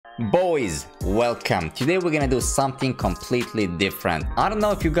Boys, welcome. Today we're gonna do something completely different. I don't know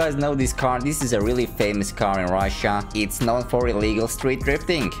if you guys know this car. This is a really famous car in Russia. It's known for illegal street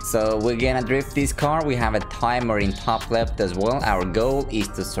drifting. So we're gonna drift this car. We have a timer in top left as well. Our goal is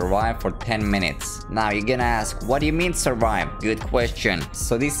to survive for 10 minutes. Now you're gonna ask, what do you mean survive? Good question.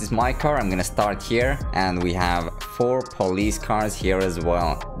 So this is my car. I'm gonna start here and we have 4 police cars here as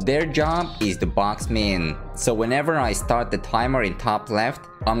well. Their job is to box me in. So whenever I start the timer in top left,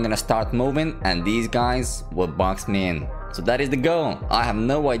 I'm gonna start moving and these guys will box me in. So that is the goal. I have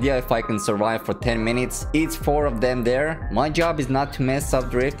no idea if I can survive for 10 minutes. It's 4 of them there. My job is not to mess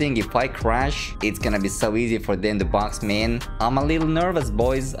up drifting. If I crash, it's gonna be so easy for them to box me in. I'm a little nervous,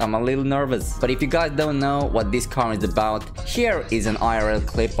 boys. I'm a little nervous. But if you guys don't know what this car is about, here is an IRL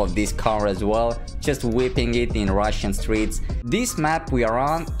clip of this car as well. Just whipping it in Russian streets. This map we are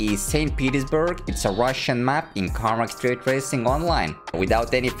on is St. Petersburg. It's a Russian map in CarX Street Racing Online.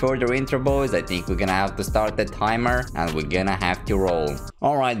 Without any further intro, boys, I think we're gonna have to start the timer and we're gonna have to roll.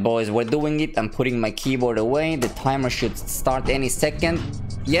 Alright, boys, we're doing it. I'm putting my keyboard away. The timer should start any second.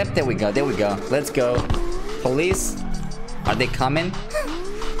 Yep, there we go, there we go. Let's go. Police, are they coming?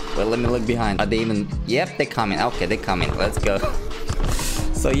 Well, let me look behind. Are they even... Yep, they're coming. Okay, they're coming. Let's go.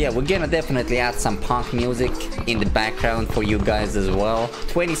 So yeah, we're gonna definitely add some punk music in the background for you guys as well.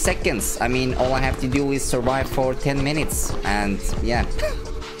 20 seconds. I mean, all I have to do is survive for 10 minutes. And yeah.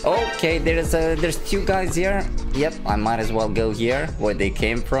 Okay, there's 2 guys here. Yep, I might as well go here where they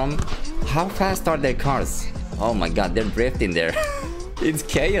came from. How fast are their cars? Oh my god, they're drifting there. It's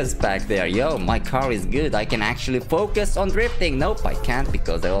chaos back there. Yo, my car is good. I can actually focus on drifting. Nope, I can't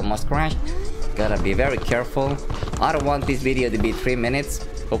because I almost crashed. Gotta be very careful. I don't want this video to be 3 minutes.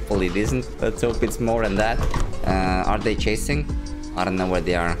 Hopefully it isn't. Let's hope it's more than that. Are they chasing? I don't know where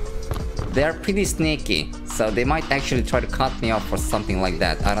they are. They're pretty sneaky, so they might actually try to cut me off or something like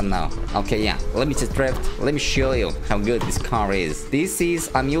that. I don't know. Okay, yeah, let me just drift. Let me show you how good this car is.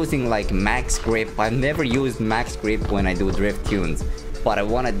 I'm using like max grip. I've never used max grip when I do drift tunes, but I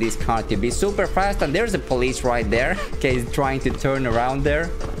wanted this car to be super fast. And there's a police right there. Okay, he's trying to turn around there.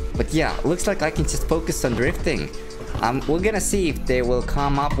 But yeah, looks like I can just focus on drifting. We're gonna see if they will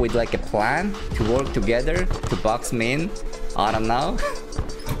come up with like a plan to work together to box me in. I don't know.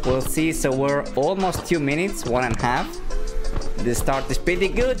 We'll see. So we're almost 2 minutes, 1.5. The start is pretty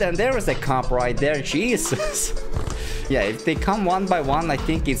good and there is a cop right there. Jesus. Yeah, if they come one by one, I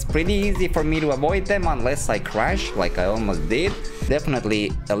think it's pretty easy for me to avoid them unless I crash like I almost did.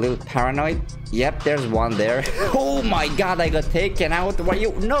 Definitely a little paranoid. Yep, there's one there. Oh my god, I got taken out. Where are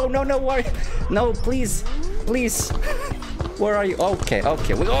you? No, where? No, please. Where are you? Okay.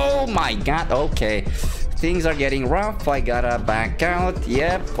 Oh my god, okay. Things are getting rough. I gotta back out.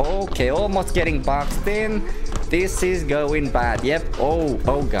 Yep, okay, almost getting boxed in. This is going bad. Yep.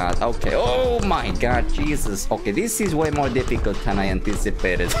 Oh god. Okay. Oh my god. Jesus. Okay, this is way more difficult than I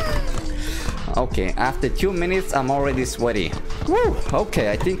anticipated. Okay, after 2 minutes, I'm already sweaty. Woo!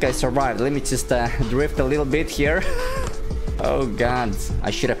 Okay, I think I survived. Let me just drift a little bit here. Oh god,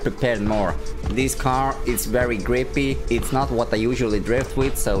 I should have prepared more. This car is very grippy. It's not what I usually drift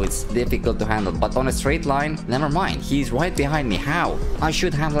with, so it's difficult to handle. But on a straight line, never mind. He's right behind me. How? I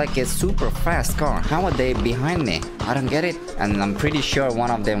should have like a super fast car. How are they behind me? I don't get it. And I'm pretty sure one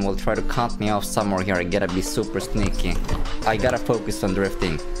of them will try to cut me off somewhere here. I gotta be super sneaky. I gotta focus on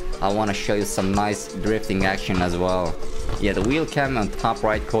drifting. I want to show you some nice drifting action as well. Yeah, the wheel cam on top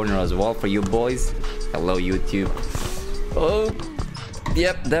right corner as well for you boys. Hello, YouTube. Oh,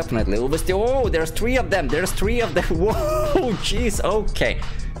 yep, definitely. Oh, there's 3 of them. There's 3 of them. Whoa, jeez. Okay,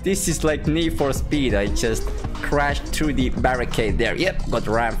 this is like Need for Speed. I just crashed through the barricade there. Yep, got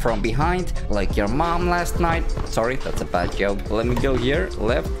rammed from behind like your mom last night. Sorry, that's a bad joke. Let me go here.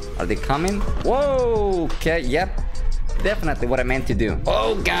 Left. Are they coming? Whoa. Okay. Yep. Definitely what I meant to do.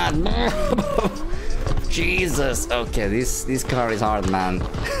 Oh god. Jesus. Okay, this car is hard, man.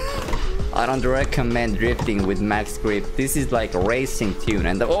 I don't recommend drifting with max grip. This is like a racing tune.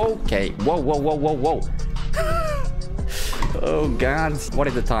 And okay. Whoa. Oh god. What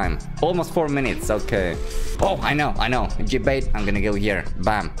is the time? Almost 4 minutes. Okay. Oh, I know. G-bait. I'm gonna go here.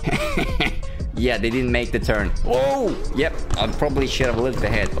 Bam. Yeah, they didn't make the turn. Whoa! Yep, I probably should have looked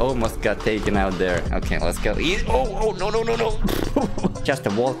ahead. Almost got taken out there. Okay, let's go. Oh, no. Just a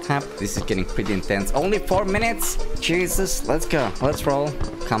wall tap. This is getting pretty intense. Only 4 minutes? Jesus, let's go. Let's roll.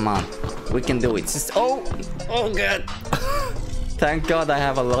 Come on. We can do it. Just, oh god. Thank god I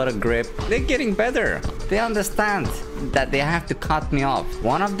have a lot of grip. They're getting better. They understand that they have to cut me off.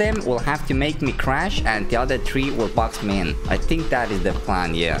 One of them will have to make me crash and the other 3 will box me in. I think that is the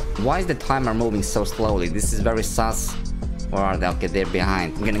plan, yeah. Why is the timer moving so slowly? This is very sus. Where are they? Okay, they're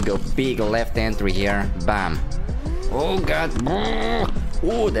behind. I'm gonna go big left entry here. Bam. Oh god.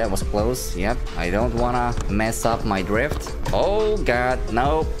 Oh, that was close. Yep, I don't wanna mess up my drift. Oh god,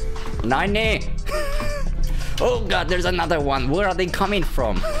 no. 90. Oh god, there's another one. Where are they coming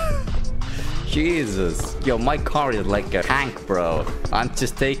from? Jesus. Yo, my car is like a tank, bro. I'm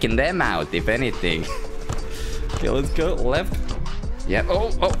just taking them out, if anything. Okay, let's go left. Yeah.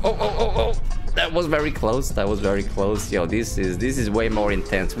 Oh. That was very close. That was very close. Yo, this is way more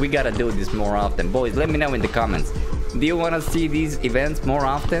intense. We gotta do this more often. Boys, let me know in the comments. Do you wanna see these events more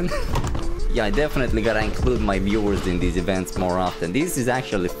often? Yeah, I definitely gotta include my viewers in these events more often. This is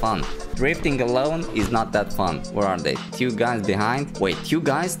actually fun. Drifting alone is not that fun. Where are they? Two guys behind. Wait, two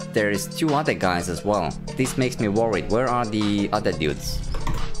guys? There is two other guys as well. This makes me worried. Where are the other dudes?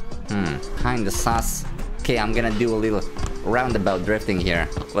 Kinda sus. Okay, I'm gonna do a little roundabout drifting here.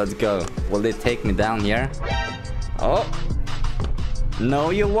 Let's go. Will they take me down here? Oh.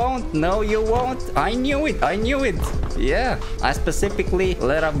 No, you won't. No, you won't. I knew it. I knew it. Yeah. I specifically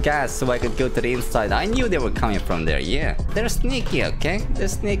let up gas so I could go to the inside. I knew they were coming from there. Yeah. They're sneaky, okay? They're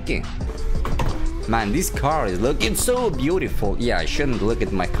sneaky. Man, this car is looking so beautiful. Yeah, I shouldn't look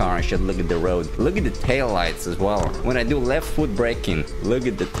at my car. I should look at the road. Look at the taillights as well. When I do left foot braking, look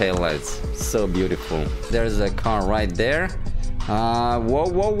at the taillights. So beautiful. There's a car right there.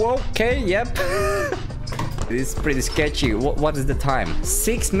 Whoa. Okay, yep. This is pretty sketchy. What is the time?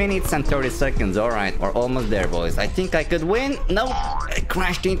 6 minutes and 30 seconds. Alright, we're almost there, boys. I think I could win. No, I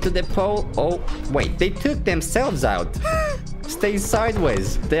crashed into the pole. Oh, wait, they took themselves out. Stay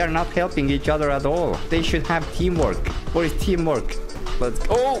sideways. They are not helping each other at all. They should have teamwork. Where is teamwork? Let's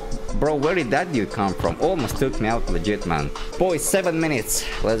go. Oh, bro, where did that dude come from? Almost took me out legit, man. Boys, 7 minutes.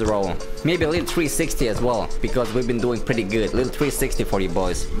 Let's roll. Maybe a little 360 as well, because we've been doing pretty good. Little 360 for you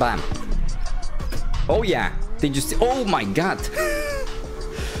boys. Bam. Oh yeah, did you see? Oh my god.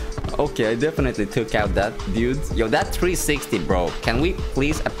 Okay, I definitely took out that dude. Yo, that 360, bro. Can we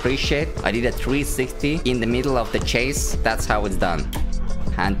please appreciate I did a 360 in the middle of the chase? That's how it's done.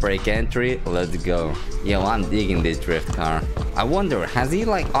 Handbrake entry, let's go. Yo, I'm digging this drift car. I wonder, has he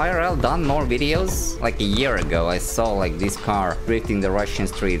like IRL done more videos? Like a year ago, I saw like this car drifting the Russian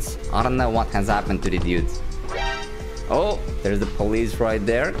streets. I don't know what has happened to the dude. Oh, there's the police right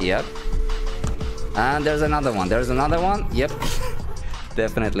there. Yep. And there's another one. There's another one. Yep.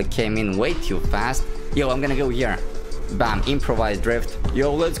 Definitely came in way too fast. Yo, I'm gonna go here. Bam, improvised drift.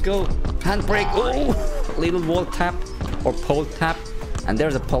 Yo, let's go. Handbrake. Oh, little wall tap or pole tap. And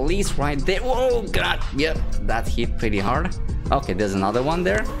there's a police right there. Oh god. Yep, that hit pretty hard. Okay, there's another one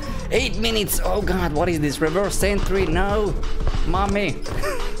there. 8 minutes. Oh god, what is this? Reverse entry? No, mommy.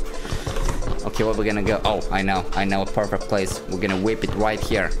 Okay, where we're gonna go? Oh, I know a perfect place. We're gonna whip it right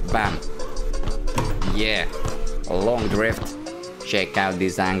here. Bam. Yeah, a long drift. Check out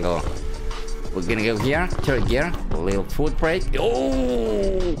this angle. We're gonna go here, third gear, a little foot brake.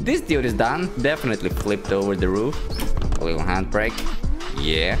 Oh, this dude is done. Definitely flipped over the roof. A little handbrake.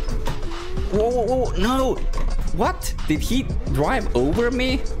 Yeah. Whoa, no. What? Did he drive over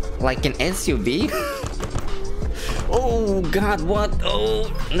me? Like an SUV? Oh god, what? Oh,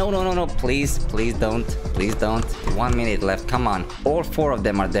 no, please don't. Please don't. 1 minute left, come on. All 4 of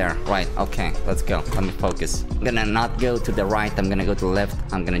them are there. Right, okay, let's go. Let me focus. I'm gonna not go to the right, I'm gonna go to the left.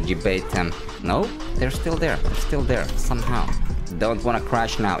 I'm gonna debate them. No, they're still there. They're still there, somehow. Don't wanna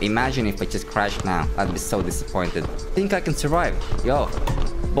crash now. Imagine if I just crashed now. I'd be so disappointed. Think I can survive. Yo,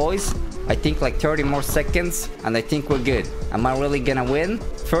 boys, I think like 30 more seconds and I think we're good. Am I really gonna win?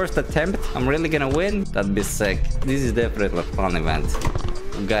 First attempt, I'm really gonna win? That'd be sick. This is definitely a fun event.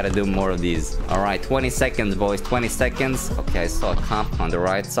 We gotta do more of these. Alright, 20 seconds, boys, 20 seconds. Okay, I saw a comp on the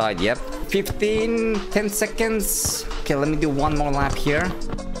right side. Yep. 15, 10 seconds. Okay, let me do one more lap here.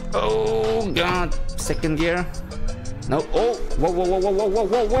 Oh god, second gear. No, oh,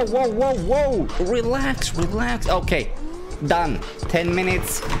 whoa. Relax. Okay, done. 10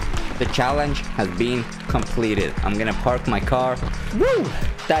 minutes. The challenge has been completed. I'm gonna park my car. Woo!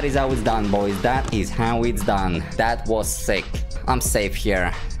 That is how it's done, boys. That is how it's done. That was sick. I'm safe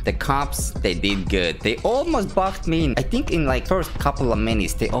here. The cops, they did good. They almost boxed me in. I think in like first couple of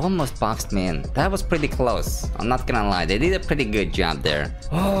minutes, they almost boxed me in. That was pretty close. I'm not gonna lie. They did a pretty good job there.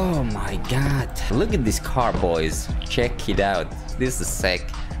 Oh my god. Look at this car, boys. Check it out. This is sick.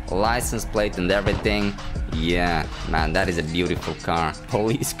 License plate and everything. Yeah, man, that is a beautiful car.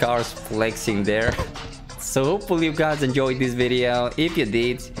 Police cars flexing there. So hopefully you guys enjoyed this video. If you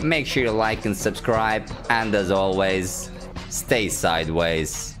did, make sure you like and subscribe. And as always, stay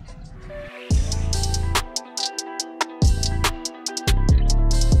sideways.